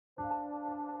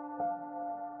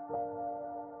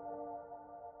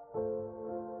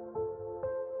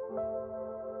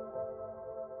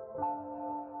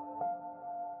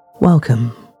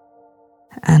Welcome,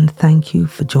 and thank you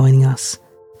for joining us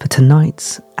for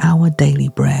tonight's Our Daily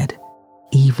Bread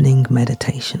evening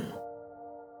meditation.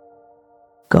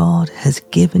 God has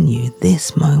given you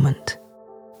this moment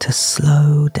to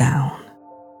slow down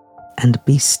and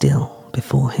be still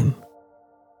before Him.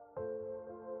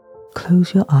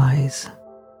 Close your eyes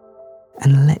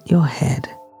and let your head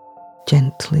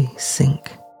gently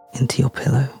sink into your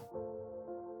pillow.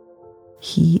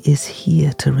 He is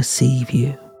here to receive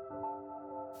you,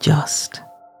 just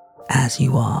as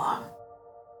you are.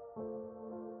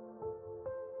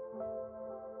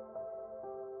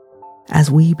 As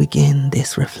we begin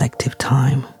this reflective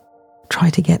time,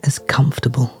 try to get as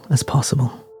comfortable as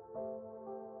possible.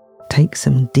 Take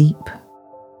some deep,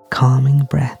 calming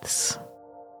breaths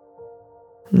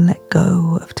and let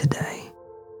go of today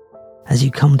as you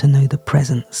come to know the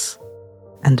presence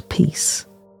and peace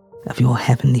of your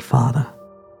Heavenly Father.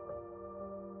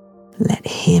 Let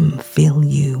Him fill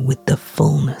you with the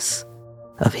fullness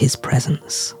of His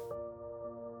presence.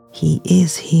 He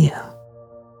is here,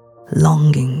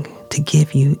 longing to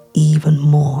give you even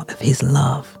more of His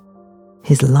love,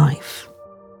 His life,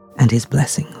 and His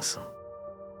blessings.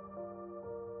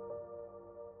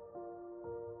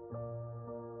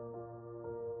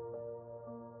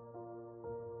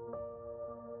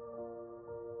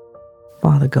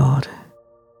 Father God,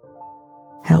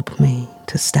 help me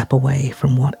to step away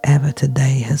from whatever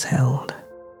today has held.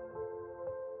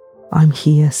 I'm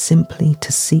here simply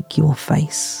to seek your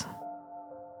face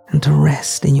and to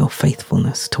rest in your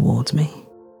faithfulness towards me.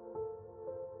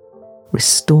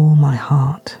 Restore my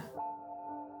heart.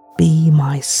 Be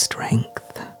my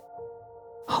strength.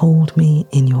 Hold me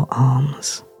in your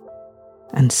arms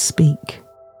and speak,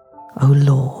 O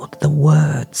Lord, the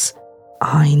words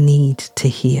I need to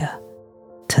hear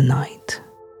tonight.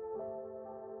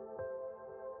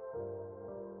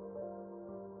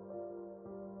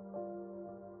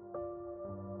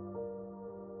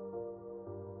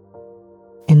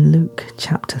 In Luke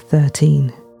chapter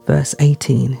 13, verse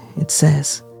 18, it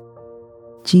says,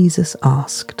 Jesus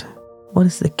asked, "What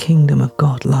is the kingdom of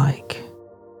God like?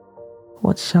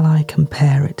 What shall I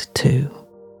compare it to?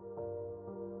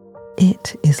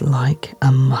 It is like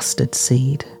a mustard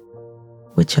seed,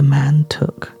 which a man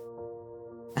took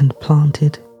and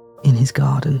planted in his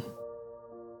garden.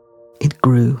 It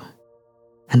grew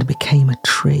and became a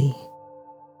tree,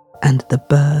 and the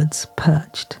birds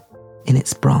perched in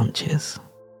its branches."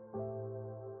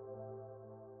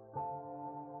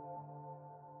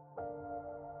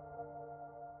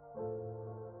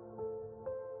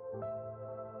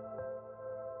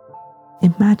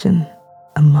 Imagine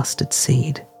a mustard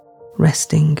seed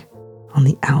resting on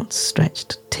the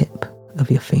outstretched tip of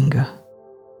your finger.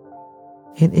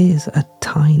 It is a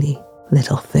tiny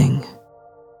little thing,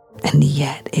 and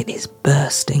yet it is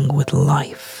bursting with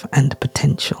life and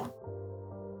potential.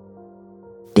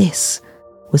 This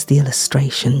was the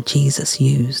illustration Jesus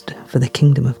used for the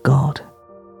kingdom of God.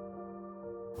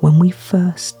 When we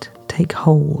first take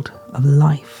hold of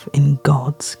life in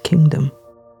God's kingdom,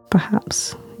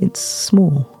 perhaps it's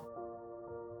small.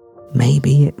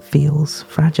 Maybe it feels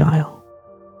fragile.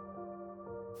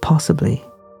 Possibly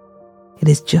it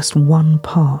is just one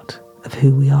part of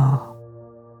who we are.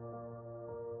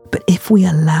 But if we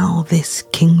allow this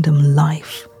kingdom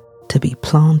life to be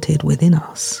planted within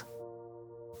us,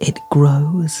 it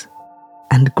grows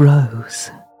and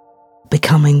grows,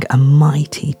 becoming a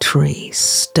mighty tree,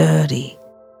 sturdy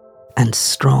and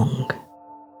strong,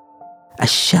 a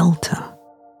shelter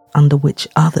under which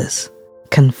others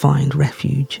can find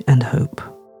refuge and hope.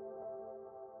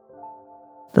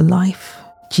 The life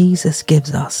Jesus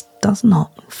gives us does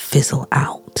not fizzle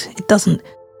out. It doesn't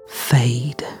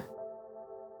fade.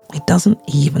 It doesn't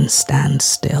even stand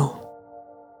still.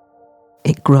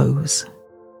 It grows,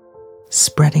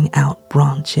 spreading out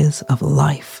branches of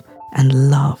life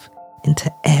and love into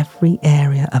every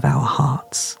area of our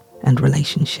hearts and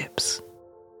relationships.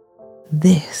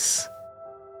 This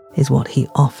is what He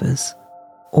offers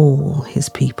all His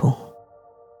people.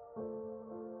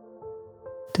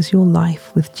 Does your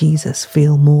life with Jesus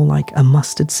feel more like a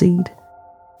mustard seed,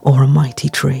 or a mighty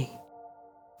tree,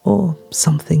 or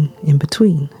something in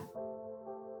between?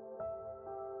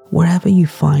 Wherever you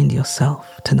find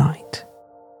yourself tonight,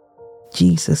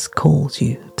 Jesus calls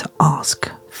you to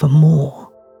ask for more,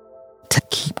 to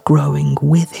keep growing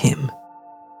with Him,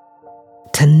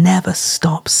 to never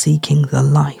stop seeking the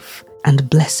life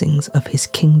and blessings of His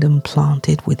kingdom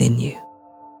planted within you.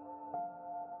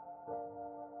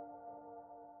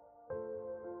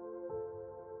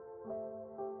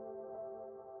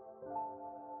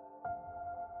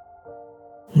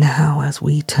 Now, as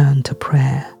we turn to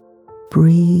prayer,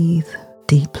 Breathe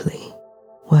deeply,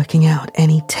 working out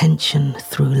any tension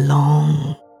through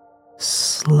long,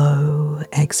 slow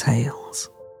exhales.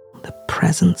 The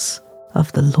presence of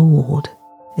the Lord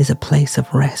is a place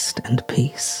of rest and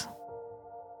peace.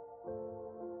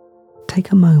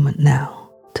 Take a moment now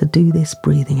to do this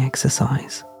breathing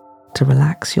exercise, to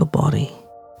relax your body,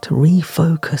 to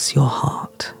refocus your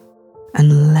heart,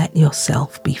 and let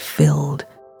yourself be filled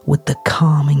with the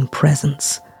calming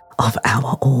presence of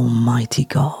our Almighty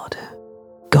God.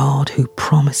 God who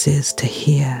promises to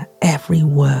hear every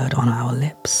word on our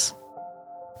lips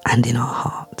and in our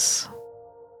hearts.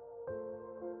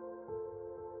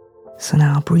 So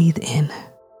now breathe in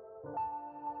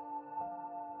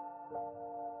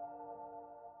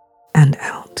and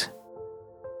out.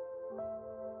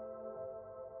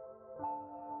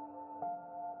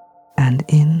 And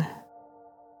in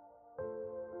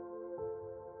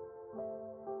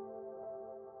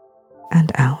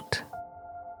and out.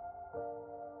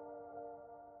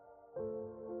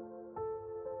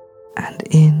 And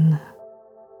in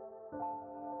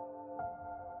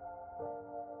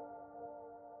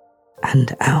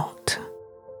and out.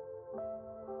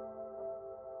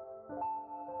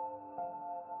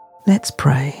 Let's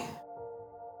pray.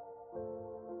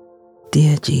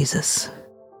 Dear Jesus,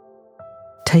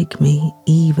 take me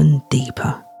even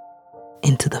deeper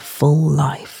into the full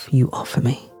life you offer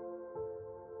me.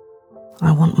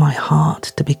 I want my heart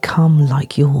to become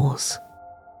like yours.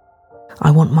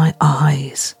 I want my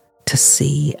eyes to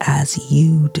see as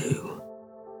you do.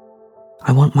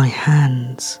 I want my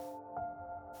hands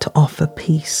to offer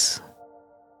peace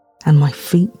and my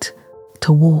feet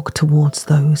to walk towards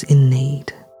those in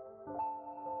need.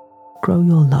 Grow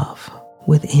your love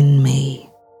within me,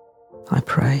 I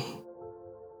pray.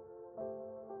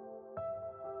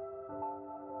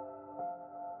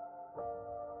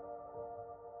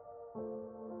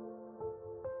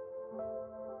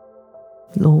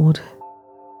 Lord,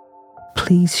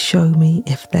 please show me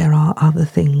if there are other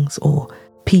things or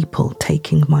people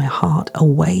taking my heart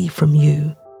away from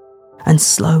you and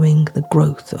slowing the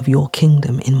growth of your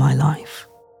kingdom in my life.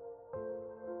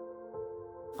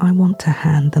 I want to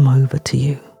hand them over to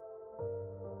you,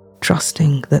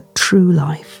 trusting that true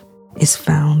life is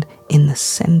found in the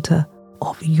center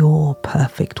of your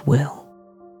perfect will.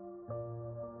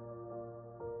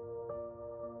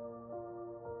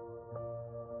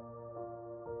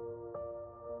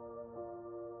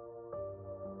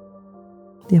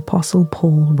 The Apostle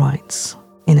Paul writes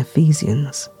in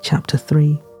Ephesians chapter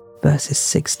 3, verses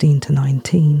 16 to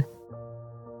 19,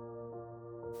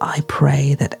 I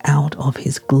pray that out of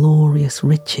his glorious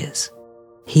riches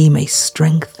he may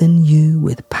strengthen you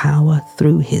with power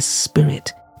through his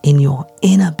Spirit in your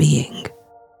inner being,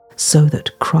 so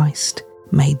that Christ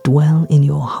may dwell in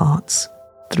your hearts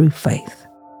through faith.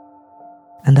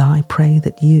 And I pray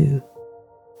that you,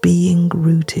 being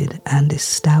rooted and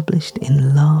established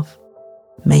in love,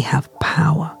 may have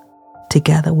power,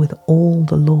 together with all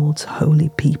the Lord's holy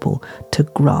people, to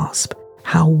grasp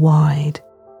how wide,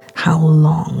 how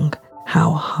long,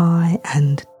 how high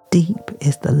and deep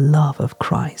is the love of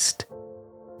Christ,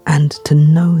 and to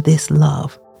know this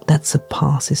love that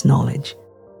surpasses knowledge,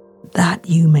 that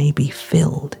you may be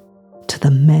filled to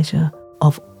the measure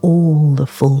of all the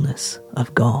fullness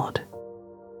of God.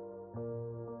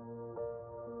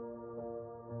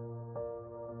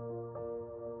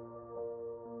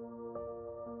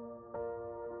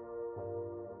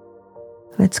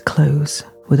 Let's close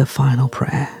with a final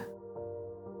prayer.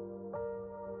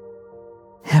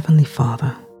 Heavenly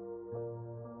Father,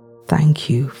 thank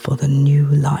you for the new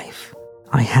life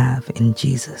I have in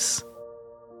Jesus.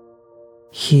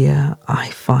 Here I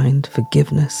find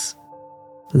forgiveness,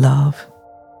 love,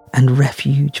 and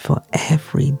refuge for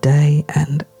every day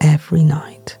and every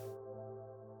night.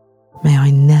 May I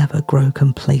never grow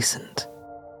complacent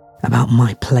about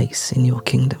my place in your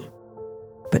kingdom,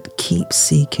 but keep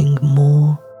seeking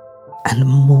more and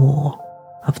more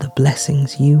of the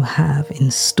blessings you have in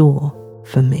store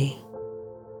for me.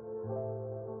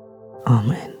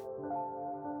 Amen.